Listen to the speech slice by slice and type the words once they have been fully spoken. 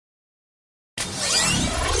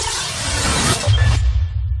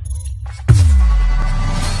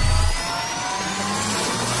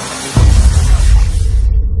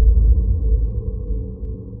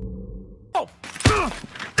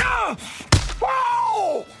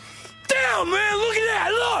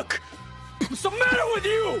What's the matter with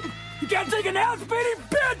you? You can't take an ass beating,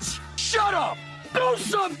 bitch! Shut up! Do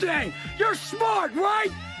something! You're smart, right?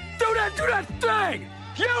 Do that thing!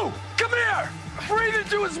 You! Come here! Breathe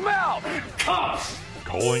into his mouth!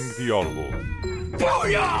 Calling the Audible.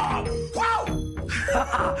 Booyah! Wow!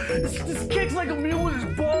 this kicks like a mule with his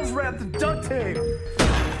balls wrapped in duct tape.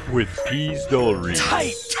 With Pease Dillery.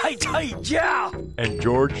 Tight, yeah! And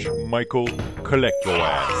George Michael Collect Your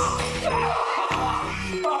Ass.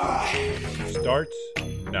 Starts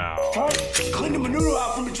now. Clean the manure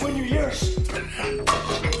out from between your ears. What'd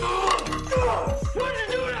you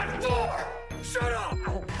do that for? Shut up!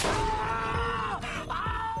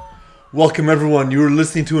 Welcome everyone. You are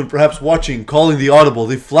listening to and perhaps watching Calling the Audible,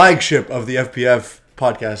 the flagship of the FPF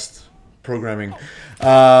podcast programming.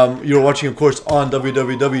 You're watching, of course, on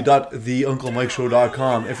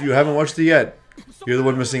www.theunclemikeshow.com. If you haven't watched it yet, you're the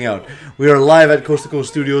one missing out. We are live at Coast to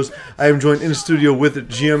Coast Studios. I am joined in the studio with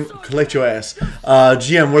GM Collect Your Ass.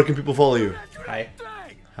 GM, where can people follow you? Hi.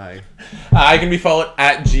 I can be followed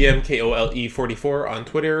at GMKOLE44 on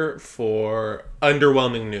Twitter for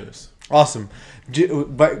underwhelming news. Awesome.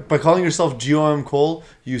 By calling yourself GOM Cole,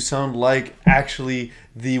 you sound like actually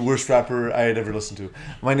the worst rapper I had ever listened to.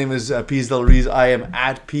 My name is Pease Dillery. I am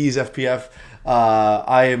at Pease FPF.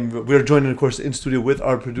 We're joined, of course, in studio with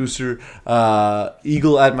our producer,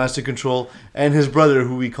 Eagle at Master Control, and his brother,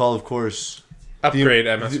 who we call, of course, Upgrade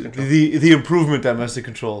at Master Control. The improvement at Master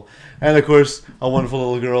Control. And, of course, a wonderful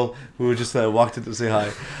little girl who just walked in to say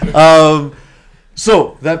hi.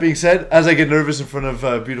 So, that being said, as I get nervous in front of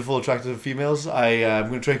beautiful, attractive females, I'm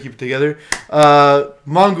going to try and keep it together.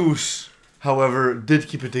 Mongoose, however, did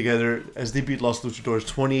keep it together as they beat Los Luchadores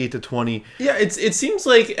 28-20. Yeah, it seems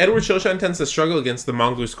like Edward Shoshan tends to struggle against the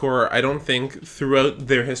Mongoose core. I don't think throughout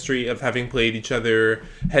their history of having played each other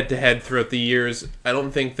head-to-head throughout the years, I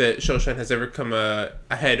don't think that Shoshan has ever come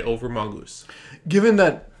ahead over Mongoose. Given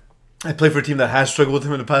that I play for a team that has struggled with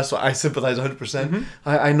him in the past, so I sympathize 100%. Mm-hmm.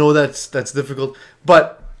 I know that's difficult,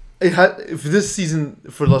 but if this season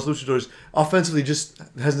for Los Luchadores offensively just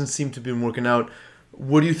hasn't seemed to be working out.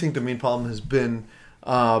 What do you think the main problem has been?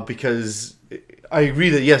 Because I agree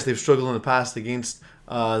that yes, they've struggled in the past against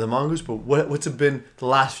the Mongoose, but what's it been the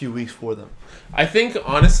last few weeks for them? I think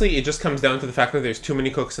honestly, it just comes down to the fact that there's too many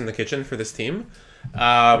cooks in the kitchen for this team.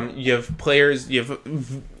 You have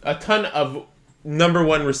a ton of number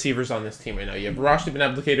one receivers on this team right now. You have Rashid Ben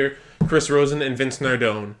Abdelkader, Chris Rosen, and Vince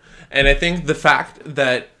Nardone. And I think the fact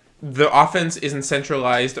that the offense isn't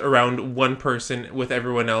centralized around one person with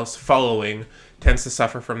everyone else following tends to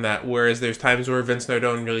suffer from that. Whereas there's times where Vince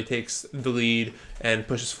Nardone really takes the lead and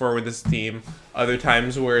pushes forward this team. Other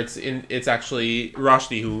times where it's actually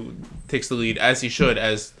Rashid who takes the lead, as he should,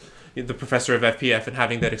 as the professor of FPF and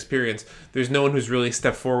having that experience. There's no one who's really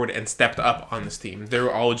stepped forward and stepped up on this team. They're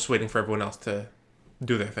all just waiting for everyone else to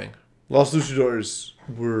do their thing. Los Luchadores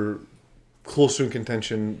were closer in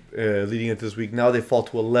contention leading into this week. Now they fall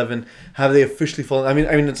to 11. Have they officially fallen? I mean,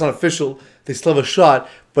 it's not official. They still have a shot.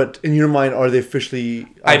 But in your mind, are they officially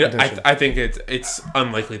out of contention? I think it's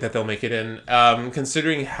unlikely that they'll make it in.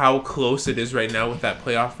 Considering how close it is right now with that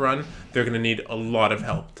playoff run, they're going to need a lot of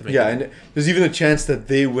help to make it in. And there's even a chance that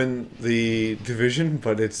they win the division,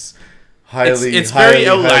 but it's highly... It's very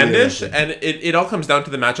outlandish, and it all comes down to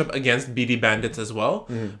the matchup against BD Bandits as well.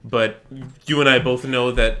 Mm-hmm. But you and I both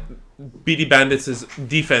know that BD Bandits'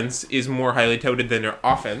 defense is more highly touted than their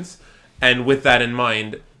offense. And with that in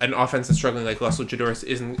mind, an offense that's struggling like Los Luchadores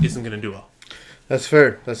isn't going to do well. That's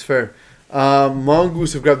fair.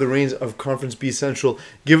 Mongoose have grabbed the reins of Conference B Central.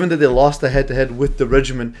 Given that they lost the head-to-head with the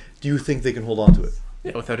regiment, do you think they can hold on to it?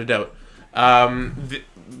 Yeah, without a doubt.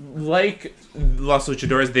 Like Los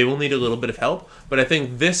Luchadores, they will need a little bit of help. But I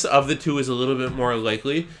think this of the two is a little bit more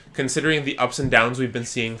likely, considering the ups and downs we've been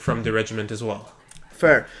seeing from the regiment as well.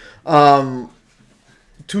 Fair.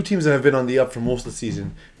 Two teams that have been on the up for most of the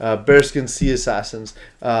season. Bearskins, Sea Assassins.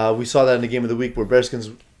 We saw that in the game of the week where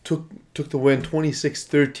Bearskins took the win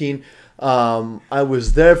 26-13. I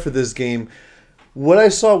was there for this game. What I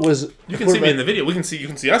saw was... You can see me in the video. You can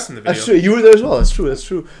see us in the video. That's true. You were there as well. That's true.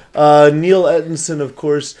 Neil Ettinson, of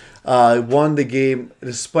course, won the game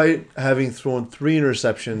despite having thrown 3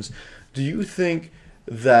 interceptions. Do you think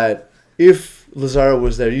that if Lazaro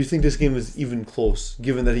was there, do you think this game was even close,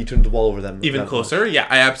 given that he turned the ball over them? Even closer? Yeah,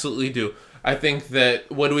 I absolutely do. I think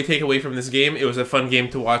that what do we take away from this game? It was a fun game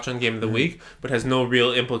to watch on Game of the Week, but has no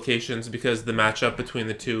real implications because the matchup between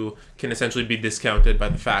the two can essentially be discounted by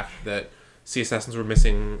the fact that Sea Assassins were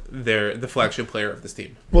missing the flagship player of this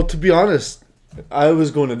team. Well, to be honest, I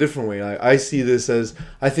was going a different way. I see this as,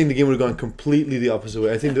 I think the game would have gone completely the opposite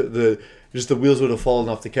way. I think that the wheels would have fallen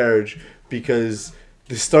off the carriage because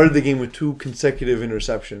They started the game with 2 consecutive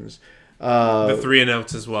interceptions. The 3 and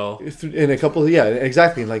outs as well. In a couple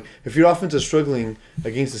exactly. Like, if your offense is struggling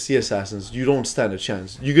against the Sea Assassins, you don't stand a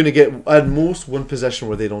chance. You're going to get, at most, 1 possession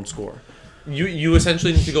where they don't score. You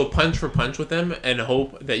essentially need to go punch for punch with them and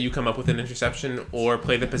hope that you come up with an interception or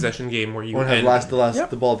play the possession game where you have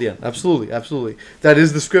the ball at the end. Absolutely. That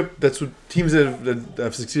is the script. That's what teams that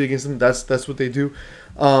have succeeded against them, that's what they do.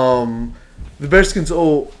 The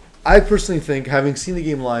Bearskins, I personally think, having seen the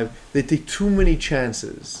game live, they take too many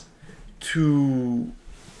chances to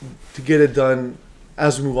get it done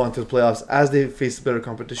as we move on to the playoffs, as they face better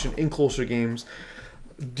competition in closer games.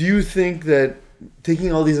 Do you think that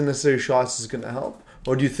taking all these unnecessary shots is going to help?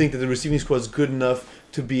 Or do you think that the receiving squad is good enough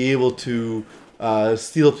to be able to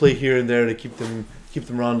steal a play here and there to keep them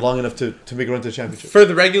around long enough to make a run to the championship? For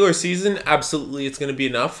the regular season, absolutely it's going to be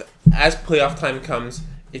enough. As playoff time comes,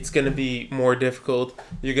 it's going to be more difficult.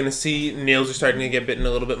 You're going to see nails are starting to get bitten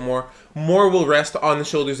a little bit more. More will rest on the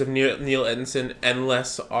shoulders of Neil Edmondson and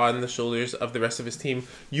less on the shoulders of the rest of his team.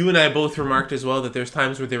 You and I both remarked as well that there's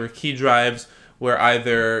times where there were key drives where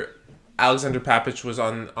either Alexander Papic was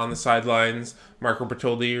on the sidelines, Marco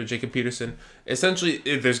Bertoldi or Jacob Peterson. Essentially,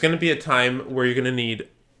 there's going to be a time where you're going to need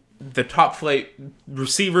the top flight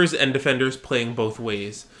receivers and defenders playing both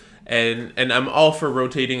ways. And I'm all for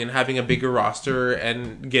rotating and having a bigger roster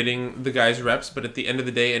and getting the guys reps, but at the end of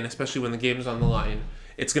the day, and especially when the game is on the line,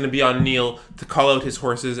 it's going to be on Neil to call out his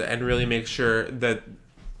horses and really make sure that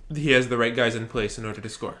he has the right guys in place in order to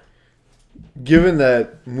score. Given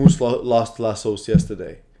that Moose lost to Las Os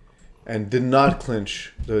yesterday and did not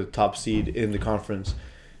clinch the top seed in the conference,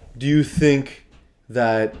 do you think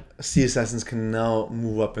that Sea Assassins can now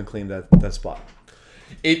move up and claim that spot?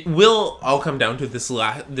 It will all come down to this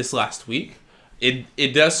last week.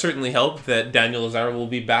 It does certainly help that Daniel Lazaro will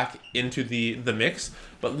be back into the mix,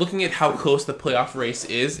 but looking at how close the playoff race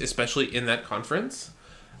is, especially in that conference,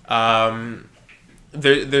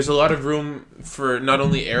 there's a lot of room for not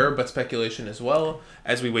only error but speculation as well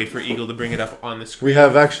as we wait for Eagle to bring it up on the screen. We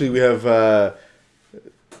have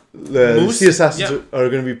the Sea Assassins are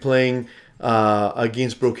going to be playing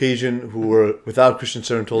against Brocasian, who were without Christian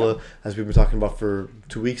Sarantola, as we've been talking about for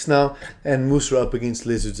 2 weeks now, and Moose are up against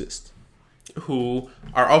Les Udistes, who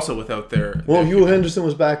are also without their... Well, Hugo Henderson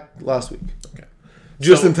was back last week. Okay.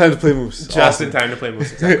 Just in time to play Moose. Just in time to play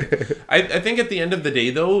Moose, exactly. I think at the end of the day,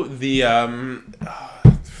 though, the... I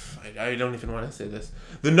don't even want to say this.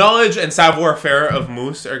 The knowledge and savoir-faire of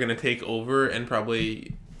Moose are going to take over and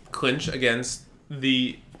probably clinch against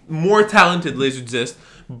the more talented Les Udistes,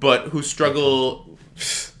 but who struggle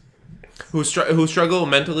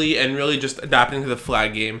mentally and really just adapting to the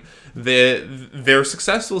flag game. They're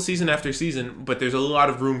successful season after season, but there's a lot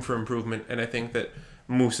of room for improvement, and I think that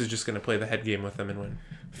Moose is just going to play the head game with them and win.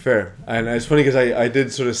 Fair. And it's funny because I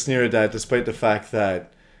did sort of sneer at that, despite the fact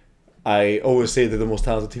that I always say they're the most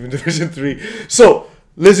talented team in Division 3. So,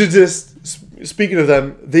 Les Udistes, speaking of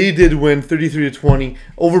them, they did win 33-20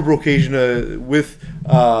 over Brocasian with...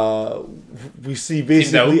 we see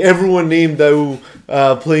basically everyone named Daou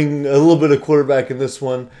playing a little bit of quarterback in this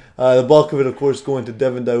one. The bulk of it, of course, going to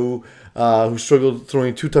Devin Daou, who struggled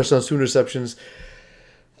throwing 2 touchdowns, 2 interceptions.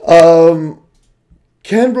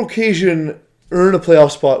 Can Brocasian earn a playoff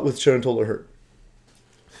spot with Sharon Toller hurt?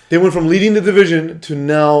 They went from leading the division to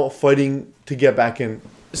now fighting to get back in.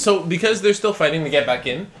 So, because they're still fighting to get back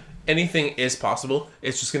in, anything is possible.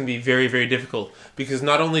 It's just going to be very, very difficult. Because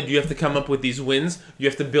not only do you have to come up with these wins, you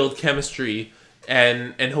have to build chemistry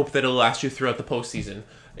and hope that it'll last you throughout the postseason.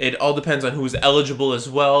 It all depends on who's eligible as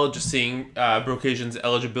well. Just seeing Brocasian's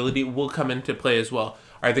eligibility will come into play as well.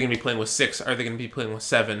 Are they going to be playing with 6? Are they going to be playing with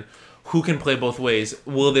 7? Who can play both ways?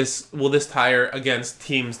 Will this tire against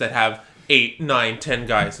teams that have 8, 9, 10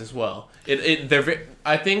 guys as well?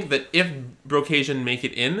 I think that if Brocasian make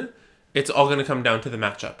it in, it's all going to come down to the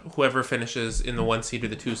matchup. Whoever finishes in the 1 seed or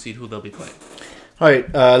the 2 seed, who they'll be playing. All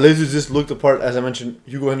right, Lasers just looked apart. As I mentioned,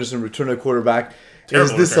 Hugo Henderson returned at quarterback.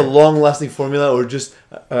 Terrible Is this return. a long-lasting formula or just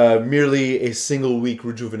merely a single-week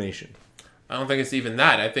rejuvenation? I don't think it's even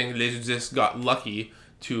that. I think Les just got lucky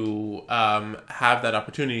to have that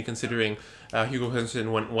opportunity, considering Hugo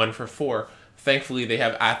Henderson went 1 for 4. Thankfully, they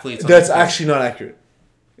have athletes. That's actually not accurate.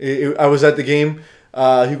 I was at the game.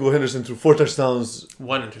 Hugo Henderson threw 4 touchdowns,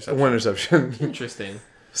 1 interception. 1 interception. Interesting.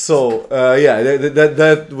 So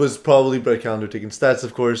that was probably Brett Callender taking stats,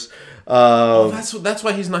 of course. That's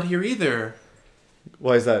why he's not here either.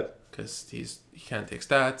 Why is that? Because he can't take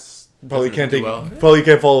stats. Probably doesn't can't do well. Probably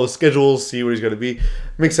can't follow his schedules, see where he's going to be.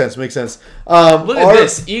 Makes sense. Look at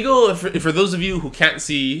this. Eagle, for those of you who can't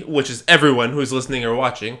see, which is everyone who's listening or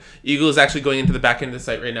watching, Eagle is actually going into the back end of the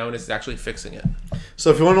site right now and is actually fixing it. So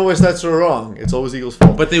if you want to know why stats are wrong, it's always Eagles'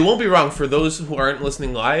 fault. But they won't be wrong for those who aren't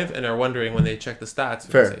listening live and are wondering when they check the stats.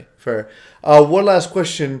 Fair. One last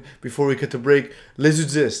question before we cut to break. Les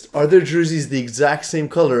Udistes, are their jerseys the exact same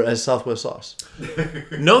color as Southwest Sauce?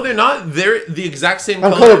 No, they're not. They're the exact same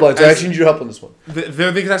I'm color. colorblind, so I actually need your help on this one.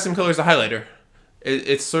 They're the exact same color as the highlighter.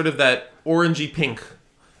 It's sort of that orangey pink.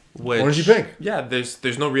 Orangey pink? Yeah,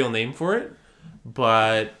 there's no real name for it.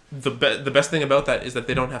 But the best thing about that is that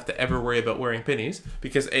they don't have to ever worry about wearing pennies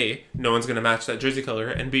because A, no one's going to match that jersey color,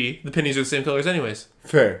 and B, the pennies are the same colors anyways.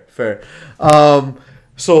 Fair.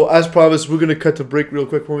 So as promised, we're going to cut to break real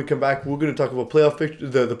quick. When we come back, we're going to talk about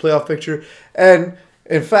the playoff picture. And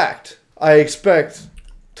in fact, I expect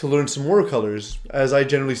to learn some more colors as I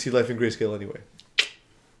generally see life in grayscale anyway.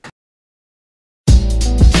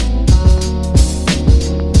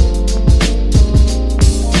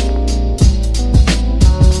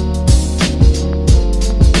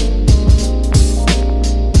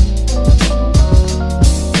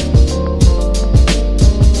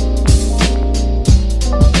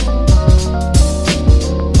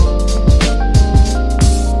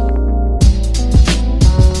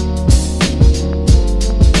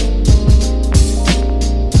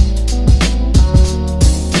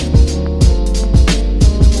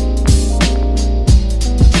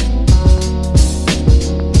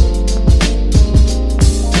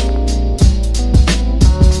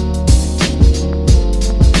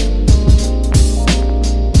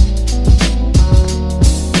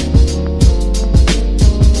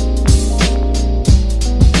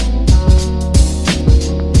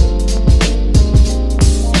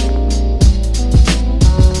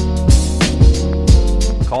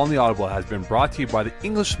 Audible has been brought to you by the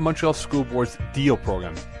English Montreal School Board's DEAL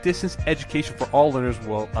program. Distance education for all learners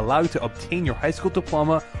will allow you to obtain your high school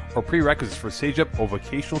diploma or prerequisites for CEGEP or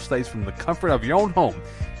vocational studies from the comfort of your own home.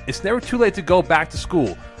 It's never too late to go back to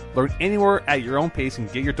school. Learn anywhere at your own pace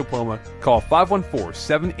and get your diploma. Call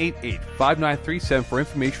 514-788-5937 for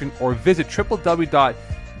information or visit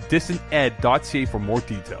www.distanted.ca for more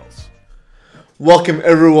details. Welcome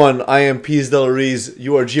everyone, I am Pease Delariz,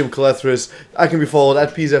 you are GM Calethris. I can be followed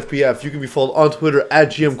at PeaseFPF, you can be followed on Twitter at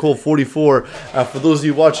GMCole44. For those of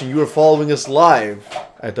you watching, you are following us live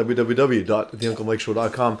at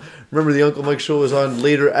www.theunclemikeshow.com. Remember, the Uncle Mike Show is on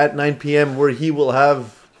later at 9 p.m. where he will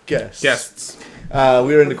have guests. We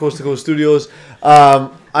are in the Coast to Coast studios. I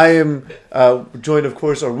am joined, of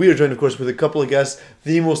course, or we are joined, of course, with a couple of guests.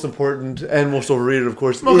 The most important and most overrated, of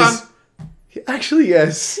course, is... Actually,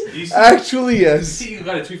 yes. Actually, yes. You see, you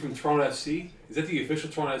got a tweet from Toronto FC. Is that the official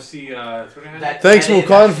Toronto FC Twitter handle? Thanks,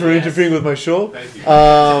 Mokan, for interfering with my show. Thank you.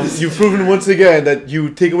 You've proven once again that you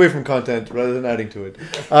take away from content rather than adding to it.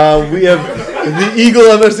 We have the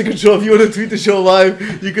Eagle MS in control. If you want to tweet the show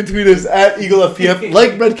live, you can tweet us at EagleFPF,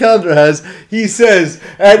 like Brett Calendar has. He says,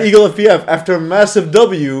 at EagleFPF, after a massive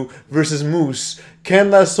W versus Moose,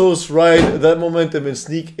 can Lassos ride that momentum and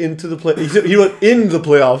sneak into the play? He went in the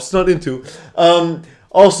playoffs, not into.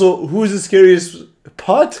 Also, who's the scariest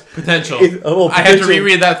pot? Potential. Potential. I had to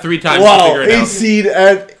reread that 3 times to figure it out. 8 seed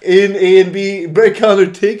in A and B. Brett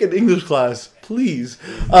Calendar, take an English class, please.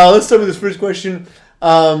 Let's start with this first question,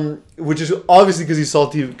 which is obviously because he's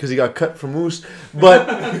salty because he got cut from Moose. But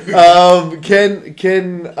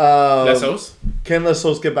can Lassos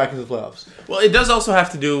get back into the playoffs? Well, it does also have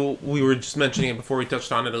to do, we were just mentioning it before we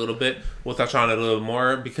touched on it a little bit. We'll touch on it a little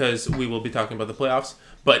more because we will be talking about the playoffs.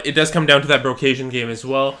 But it does come down to that Brocasian game as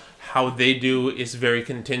well. How they do is very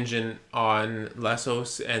contingent on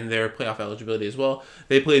Lassos and their playoff eligibility as well.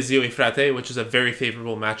 They play Zio e Frate, which is a very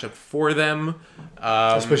favorable matchup for them.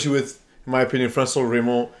 Especially with, in my opinion, François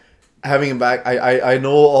Raymond having him back. I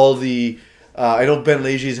know all the... I know Ben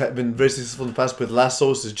Leges has been very successful in the past, but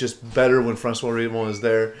Lassos is just better when François Raymond is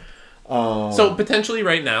there. So potentially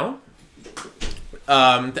right now,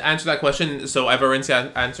 to answer that question, so I've already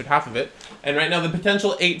answered half of it. And right now the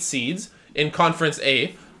potential 8 seeds in Conference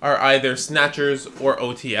A are either Snatchers or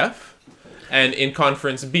OTF. And in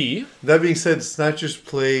Conference B... That being said, Snatchers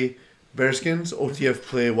play Bearskins, OTF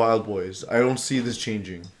play Wild Boys. I don't see this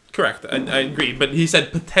changing. Correct, I agree. But he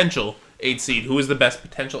said potential 8 seed. Who is the best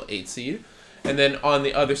potential 8 seed? And then on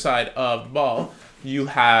the other side of the ball, you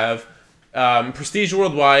have Prestige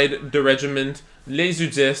Worldwide, The Regiment, Les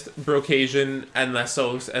Udistes, Brocasian, and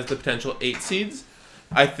Lassos as the potential 8 seeds.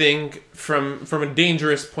 I think from a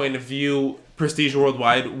dangerous point of view, Prestige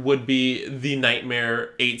Worldwide would be the nightmare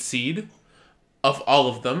 8 seed of all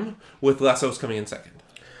of them, with Lassos coming in second.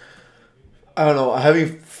 I don't know.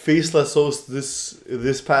 Having faced Lassos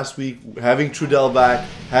this past week, having Trudel back,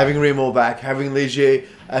 having Remo back, having Leger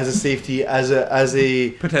as a safety, as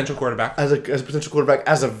a Potential quarterback. as a potential quarterback,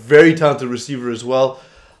 as a very talented receiver as well.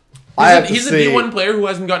 He's a D1 player who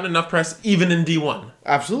hasn't gotten enough press even in D1.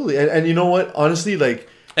 Absolutely, and you know what? Honestly, like.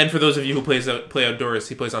 And for those of you who play outdoors,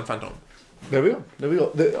 he plays on Phantom. There we go.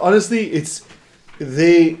 Honestly, it's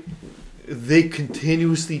they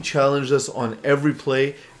continuously challenged us on every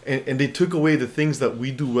play, and they took away the things that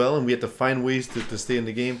we do well, and we had to find ways to stay in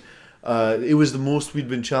the game. It was the most we'd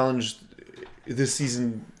been challenged this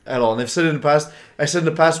season at all. And I said in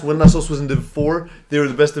the past when Lassos was in Div 4, they were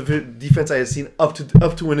the best defense I had seen up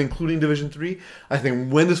to and including Division 3. I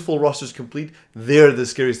think when this full roster is complete, they're the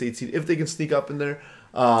scariest 8 seed if they can sneak up in there.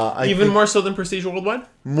 Even more so than Prestige Worldwide?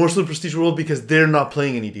 More so than Prestige World because they're not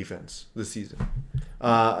playing any defense this season.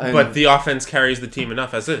 But the offense carries the team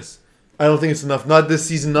enough as is. I don't think it's enough. Not this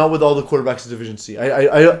season, not with all the quarterbacks in Division C.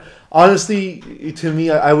 I honestly, to me,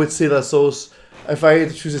 I would say Lassos, if I had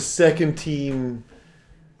to choose a second team,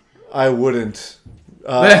 I wouldn't.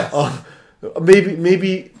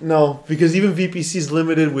 Maybe no, because even VPC is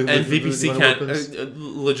limited with... And with VPC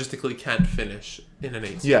logistically can't finish in an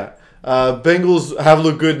 8. Yeah. Bengals have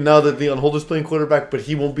looked good now that Leon Holder's playing quarterback, but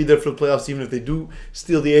he won't be there for the playoffs even if they do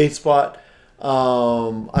steal the 8th spot.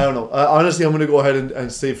 I don't know. Honestly, I'm going to go ahead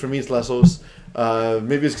and say for me it's Lassos.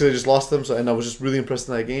 Maybe it's because I just lost them, and I was just really impressed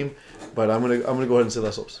in that game. But I'm gonna go ahead and say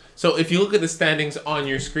Lassos. So if you look at the standings on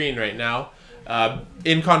your screen right now,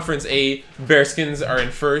 in Conference A, Bearskins are in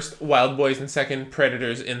first, Wild Boys in second,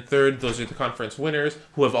 Predators in third. Those are the conference winners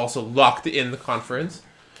who have also locked in the conference.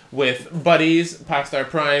 With Buddies, Packstar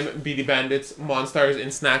Prime, BD Bandits, Monstars,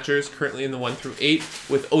 and Snatchers currently in the 1 through 8,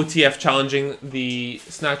 with OTF challenging the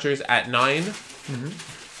Snatchers at 9,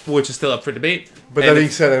 which is still up for debate. But that being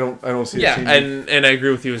said, I don't see it changing. and I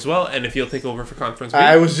agree with you as well. And if you'll take over for Conference B,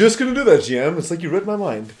 I was just gonna do that, GM. It's like you read my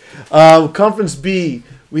mind. Conference B,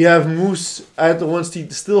 we have Moose at the 1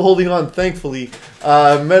 seed, still holding on, thankfully.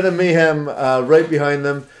 Meta Mayhem right behind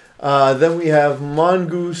them. Then we have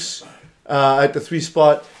Mongoose at the 3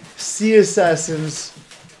 spot. Sea Assassins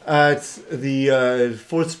at the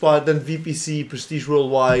 4th spot, then VPC, Prestige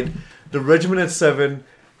Worldwide, the Regiment at 7,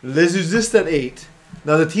 Les Uzistes at 8.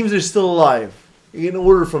 Now the teams are still alive. In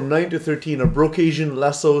order from 9 to 13 are Brocasian,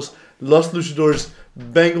 Lassos, Los Luchadors,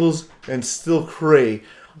 Bengals, and still Cray.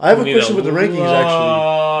 I have a question with the rankings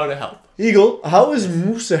actually. To help. Eagle, how is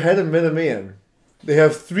Moose ahead of Minamayan? They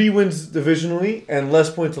have 3 wins divisionally and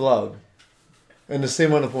less points allowed. And the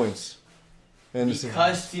same amount of points.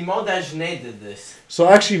 Because Simon Dagenet did this. So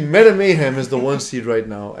actually, Meta Mayhem is the 1 seed right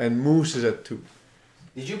now, and Moose is at 2.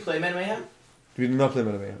 Did you play Meta Mayhem? We did not play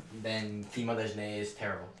Meta Mayhem. Then Simon Dagenet is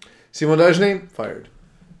terrible. Simon Dagenet, fired.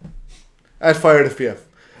 At fired FPF.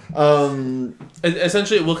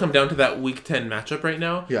 Essentially, it will come down to that Week 10 matchup right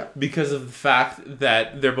now. Yeah. Because of the fact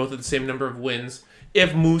that they're both at the same number of wins.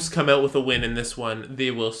 If Moose come out with a win in this one,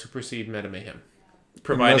 they will supersede Meta Mayhem.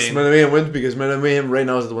 Unless Meta Mayhem wins, because Meta Mayhem right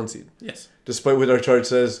now is the 1 seed. Yes. Despite what our chart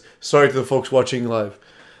says. Sorry to the folks watching live.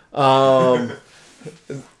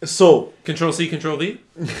 So Control C, Control V.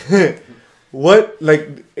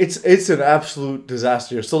 It's an absolute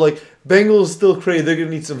disaster. So Bengals still Cray, they're gonna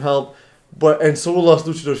need some help, and so will Los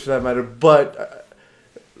Luchadors for that matter. But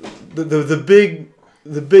the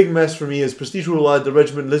big mess for me is Prestige Worldwide, the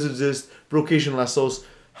Regiment, Lizard Zist, Brocasian, Lassos.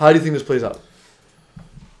 How do you think this plays out?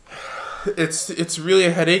 It's really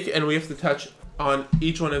a headache, and we have to touch on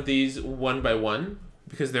each one of these one by one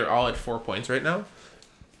because they're all at 4 points right now.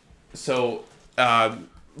 So,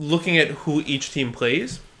 looking at who each team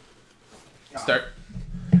plays, start.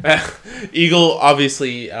 Eagle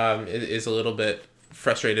obviously is a little bit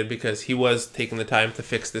frustrated because he was taking the time to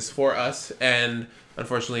fix this for us, and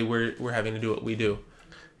unfortunately, we're having to do what we do.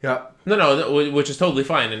 Yeah. No, which is totally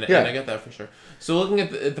fine, and I get that for sure. So looking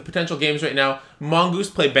at the potential games right now, Mongoose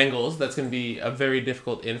play Bengals. That's going to be a very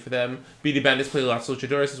difficult in for them. BD Bandits play Los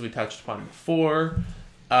Luchadores, as we touched upon before.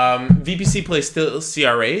 VPC plays Still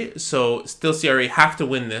CRA, so Still CRA have to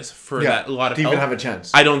win this for that lot of to help. even have a chance.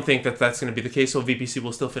 I don't think that's going to be the case, so VPC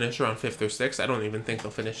will still finish around 5th or 6th. I don't even think they'll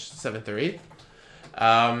finish 7th or 8th.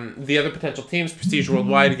 The other potential teams, Prestige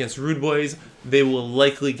Worldwide against Rude Boys, they will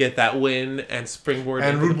likely get that win and springboard.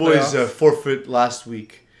 And Rude Boys forfeit last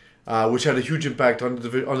week, which had a huge impact on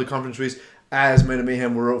the conference race, as Meta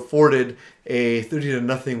Mayhem were afforded a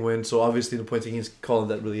 30-0 win. So obviously the points against Colin,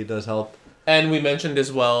 that really does help. And we mentioned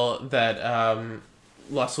as well that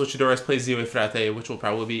Los Luchadores play Zio Frate, which will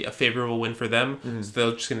probably be a favorable win for them. So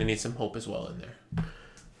they're just going to need some hope as well in there.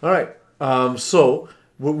 All right. So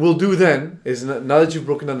what we'll do then is, now that you've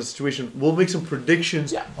broken down the situation, we'll make some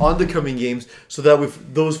predictions on the coming games so that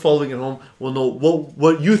with those following at home will know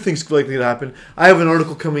what you think is likely to happen. I have an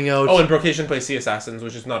article coming out. Oh, and Brocation plays Sea Assassins,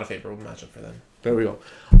 which is not a favorable matchup for them. There we go.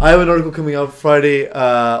 I have an article coming out Friday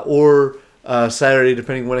or Saturday,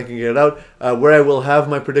 depending when I can get it out, where I will have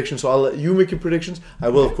my predictions. So I'll let you make your predictions. I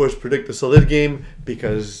will, of course, predict the Solid game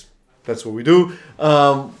because that's what we do.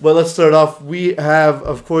 Well, let's start off. We have,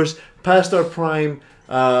 of course, past our prime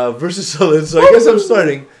versus Solid. So I guess I'm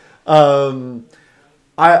starting.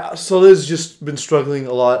 Solid's just been struggling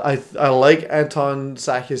a lot. I like Anton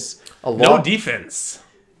Sakis a lot. No defense.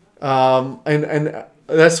 And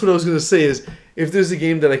that's what I was going to say is, if there's a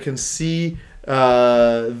game that I can see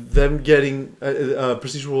them getting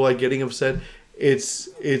Prestige Worldwide getting upset, it's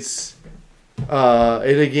in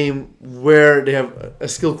a game where they have a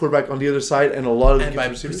skilled quarterback on the other side and a lot of. And by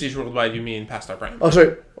Prestige Worldwide, you mean past our prime? Oh,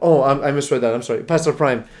 sorry. Oh, I misread that. I'm sorry. Past our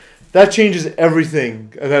prime. That changes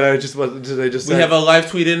everything that I just said. We have a live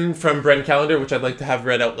tweet in from Brent Callender, which I'd like to have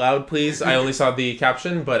read out loud, please. I only saw the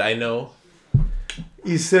caption, but I know.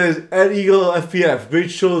 He says, at Eagle FPF, great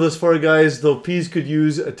show thus far, guys. Though Peas could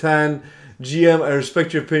use a tan. GM, I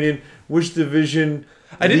respect your opinion. Which division?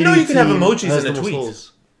 I didn't know you could have emojis has in a the most tweet. holes?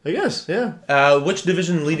 I guess, yeah. Which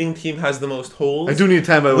division leading team has the most holes? I do need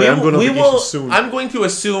time, by the way. I'm going on vacation soon. I'm going to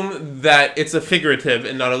assume that it's a figurative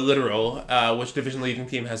and not a literal. Which division leading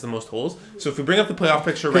team has the most holes? So if we bring up the playoff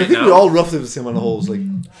picture right I think now, we're all roughly the same amount of holes. Like,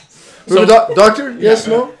 So- doctor? Yes,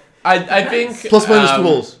 no? I think Plus minus 2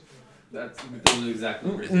 holes. That's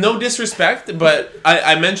exactly. No disrespect, but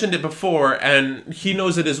I mentioned it before, and he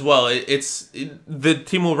knows it as well. The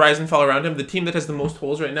team will rise and fall around him. The team that has the most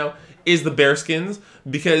holes right now is the Bearskins,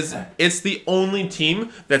 because it's the only team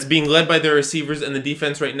that's being led by their receivers and the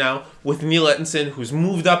defense right now, with Neil Ettinson, who's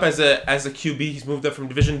moved up as a QB. He's moved up from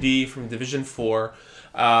Division D, from Division 4.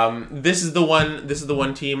 This is the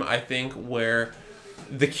one team, I think, where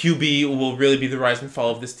the QB will really be the rise and fall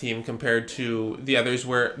of this team compared to the others,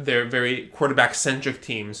 where they're very quarterback-centric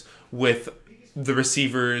teams with the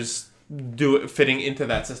receivers fitting into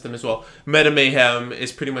that system as well. Meta Mayhem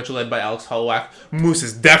is pretty much led by Alex Hollowak. Moose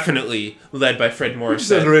is definitely led by Fred Morris. Which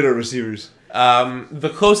is underrated receivers.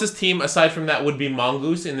 The closest team aside from that would be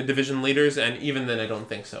Mongoose in the division leaders, and even then I don't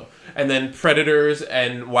think so. And then Predators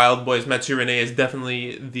and Wild Boys. Mathieu Rene is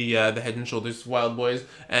definitely the head and shoulders of Wild Boys,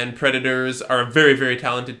 and Predators are a very, very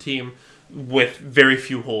talented team with very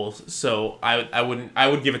few holes. So I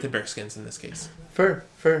would give it to Bearskins in this case. Fair.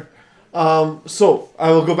 So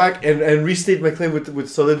I will go back and restate my claim with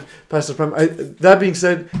Solid past the prime. That being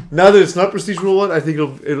said, now that it's not Prestige Rule 1, I think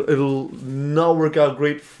it'll not work out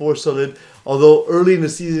great for Solid. Although early in the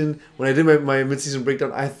season, when I did my mid-season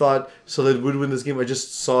breakdown, I thought Solid would win this game. I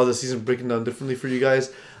just saw the season breaking down differently for you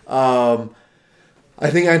guys. I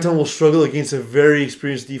think Anton will struggle against a very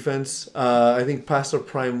experienced defense. I think Past Our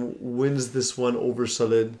Prime wins this one over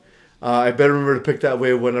Solid. I better remember to pick that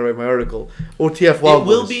way when I write my article. OTF Wild It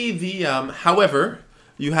will Boys. be the, however,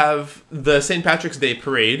 you have the St. Patrick's Day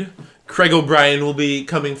parade. Craig O'Brien will be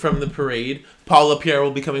coming from the parade. Paul LaPierre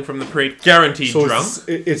will be coming from the parade. Guaranteed So drunk.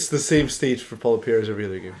 it's the same stage for Paul Pierre as every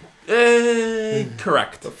other game.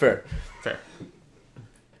 Correct. Fair.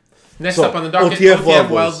 Next So, up on the docket, OTF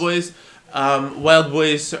Wild Boys. Wild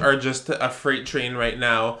Boys are just a freight train right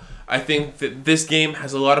now. I think that this game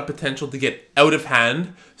has a lot of potential to get out of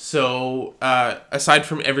hand. So, aside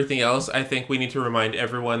from everything else, I think we need to remind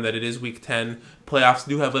everyone that it is Week 10. Playoffs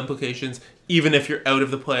do have implications. Even if you're out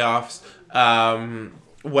of the playoffs,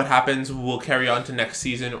 what happens will carry on to next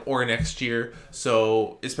season or next year.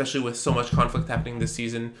 So, especially with so much conflict happening this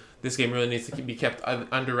season, this game really needs to be kept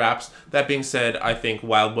under wraps. That being said, I think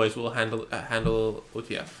Wild Boys will handle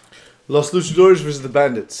OTF. Los Luchadores versus the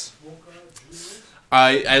Bandits.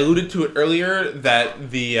 I alluded to it earlier that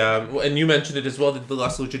and you mentioned it as well, that the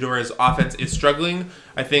Los Luchadores offense is struggling.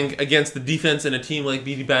 I think against the defense and a team like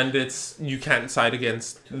BD Bandits, you can't side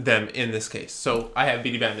against them in this case. So I have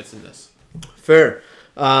BD Bandits in this. Fair.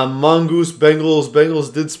 Mongoose, Bengals.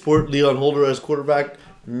 Bengals did sport Leon Holder as quarterback.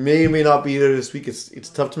 May or may not be there this week. It's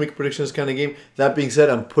tough to make a prediction in this kind of game. That being said,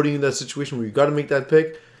 I'm putting you in that situation where you've got to make that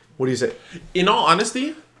pick. What do you say? In all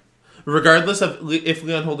honesty, regardless of if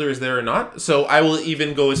Leon Holder is there or not, so I will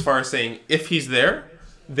even go as far as saying if he's there,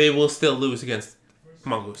 they will still lose against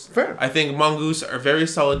Mongoose. Fair. I think Mongoose are very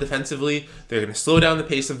solid defensively. They're going to slow down the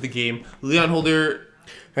pace of the game. Leon Holder...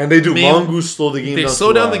 And they do. Mongoose slow the game down. They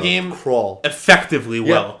slow down the game crawl effectively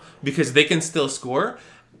well because they can still score.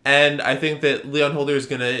 And I think that Leon Holder is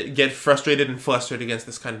going to get frustrated and flustered against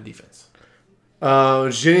this kind of defense.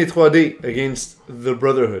 Génie 3D against the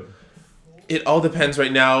Brotherhood. It all depends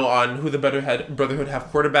right now on who the Brotherhood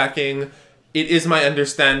have quarterbacking. It is my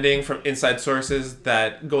understanding from inside sources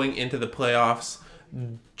that going into the playoffs,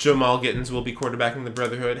 Jamal Gittins will be quarterbacking the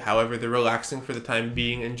Brotherhood. However, they're relaxing for the time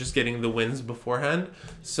being and just getting the wins beforehand.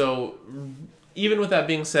 So, even with that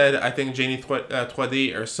being said, I think Janie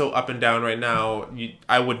Troide are so up and down right now,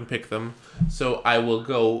 I wouldn't pick them. So, I will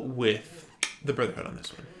go with the Brotherhood on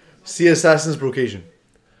this one. Sea Assassins Brocation.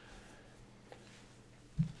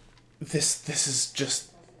 This is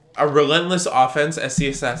just a relentless offense as the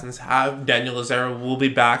Assassins have. Daniel Lazaro will be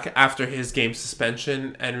back after his game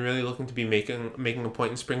suspension and really looking to be making a point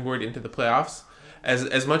and springboard into the playoffs.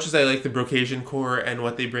 As much as I like the Brocasian core and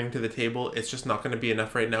what they bring to the table, it's just not going to be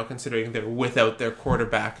enough right now considering they're without their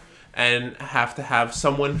quarterback and have to have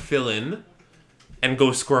someone fill in and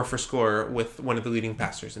go score for score with one of the leading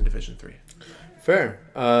passers in Division 3. Fair.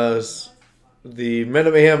 The Men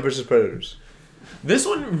of Mayhem versus Predators. This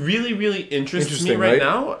one really, really interests me Interesting, right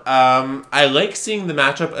right? now. I like seeing the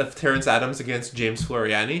matchup of Terrence Adams against James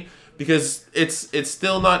Floriani because it's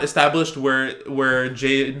still not established where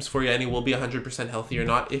James Floriani will be 100% healthy or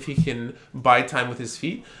not if he can buy time with his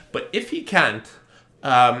feet. But if he can't,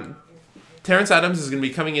 Terrence Adams is going to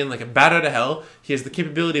be coming in like a bat out of hell. He has the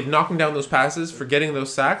capability of knocking down those passes, for getting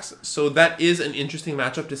those sacks. So that is an interesting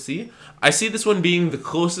matchup to see. I see this one being the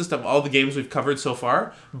closest of all the games we've covered so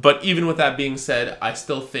far. But even with that being said, I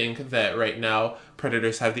still think that right now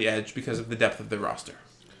Predators have the edge because of the depth of the roster.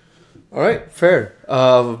 All right, fair.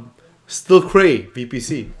 Still Cray,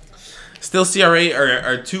 VPC. Still CRA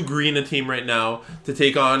are too green a team right now to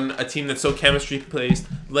take on a team that's so chemistry-placed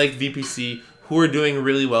like VPC, who are doing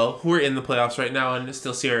really well, who are in the playoffs right now, and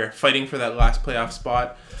still are fighting for that last playoff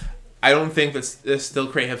spot. I don't think that Still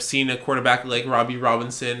Cray have seen a quarterback like Robbie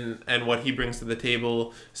Robinson and what he brings to the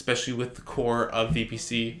table, especially with the core of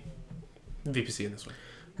VPC. VPC in this one.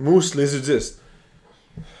 Moose Lizardsist.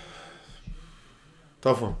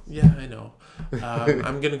 Tough one. Yeah, I know.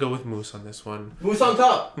 I'm going to go with Moose on this one. Moose on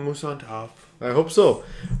top. Moose on top. I hope so.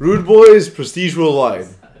 Rude Boys, Prestige Worldwide.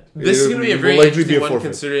 This is going to be a very likely interesting one forfeit.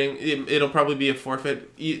 considering it'll probably be a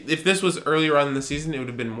forfeit. If this was earlier on in the season, it would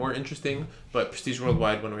have been more interesting, but Prestige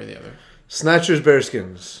Worldwide one way or the other. Snatchers,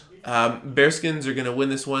 Bearskins. Bearskins are going to win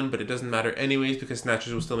this one, but it doesn't matter anyways because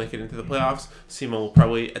Snatchers will still make it into the playoffs. SEMA will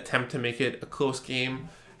probably attempt to make it a close game.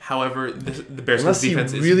 However, the Bearskins Unless he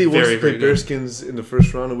defense really is wants very, to play very good. Bearskins in the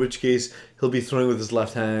first round, in which case he'll be throwing with his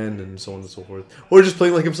left hand and so on and so forth. Or just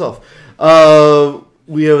playing like himself.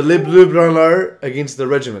 We have Le Bleu Branlard against the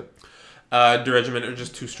Regiment. The Regiment are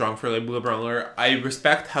just too strong for Le Bleu Branleur. I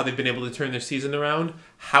respect how they've been able to turn their season around.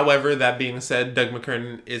 However, that being said, Doug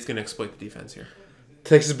McKernan is going to exploit the defense here.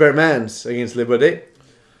 Texas Bearmans against Le Baudet.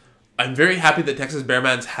 I'm very happy that Texas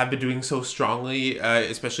Bearmans have been doing so strongly,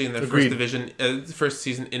 especially in their Agreed. first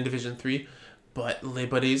season in Division 3. But Les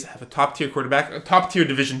Buddies have a top-tier quarterback, a top-tier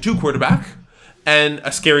Division 2 quarterback, and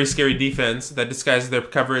a scary, scary defense that disguises their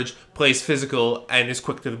coverage, plays physical, and is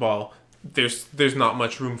quick to the ball. There's not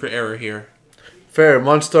much room for error here. Fair.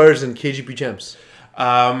 Monstars and KGP Champs.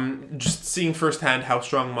 Just seeing firsthand how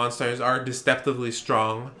strong Monstars are, deceptively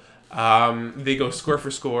strong. They go score for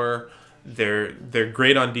score. They're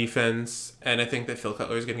great on defense, and I think that Phil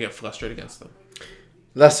Cutler is going to get flustered against them.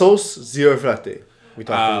 La Sauce, Zio Frate. We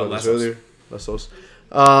talked about this earlier. La Sauce.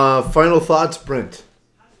 Final thoughts, Brent.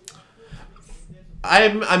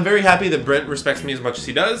 I'm very happy that Brent respects me as much as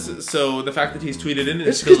he does. So the fact that he's tweeted in and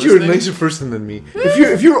It's is still because you're a listening. nicer person than me.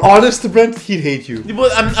 If you're honest to Brent, he'd hate you.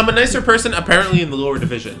 Well, I'm a nicer person apparently in the lower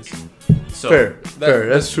divisions. So Fair.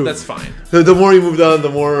 That's true. That's fine. The more you move down, the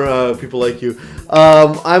more people like you.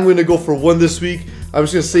 I'm going to go for one this week. I'm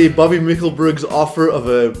just going to say Bobby Mickelberg's offer of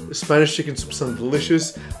a Spanish chicken soup sounds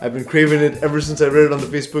delicious. I've been craving it ever since I read it on the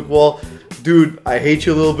Facebook wall. Dude, I hate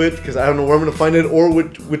you a little bit because I don't know where I'm going to find it or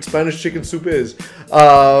what Spanish chicken soup is.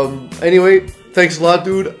 Anyway, thanks a lot,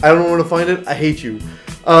 dude. I don't know where to find it. I hate you.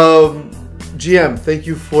 GM, thank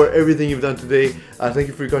you for everything you've done today. Thank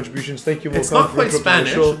you for your contributions. Thank you, Mokan, It's not for quite interrupting the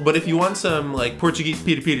Spanish, show. but if you want some like Portuguese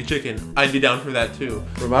pita pita chicken, I'd be down for that too.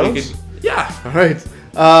 Romanos? We could- Yeah. All right.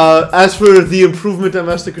 As for the improvement at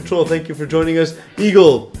Master Control, thank you for joining us.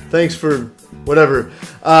 Eagle, thanks for whatever.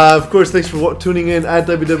 Of course, thanks for tuning in at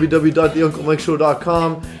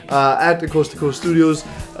www.theunclemikeshow.com, at the Coast to Coast Studios.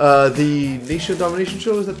 The Nation Domination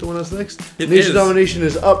Show, is that the one that's next? It Nation is. Domination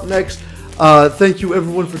is up next. Thank you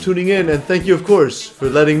everyone for tuning in, and thank you, of course, for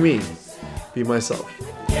letting me be myself.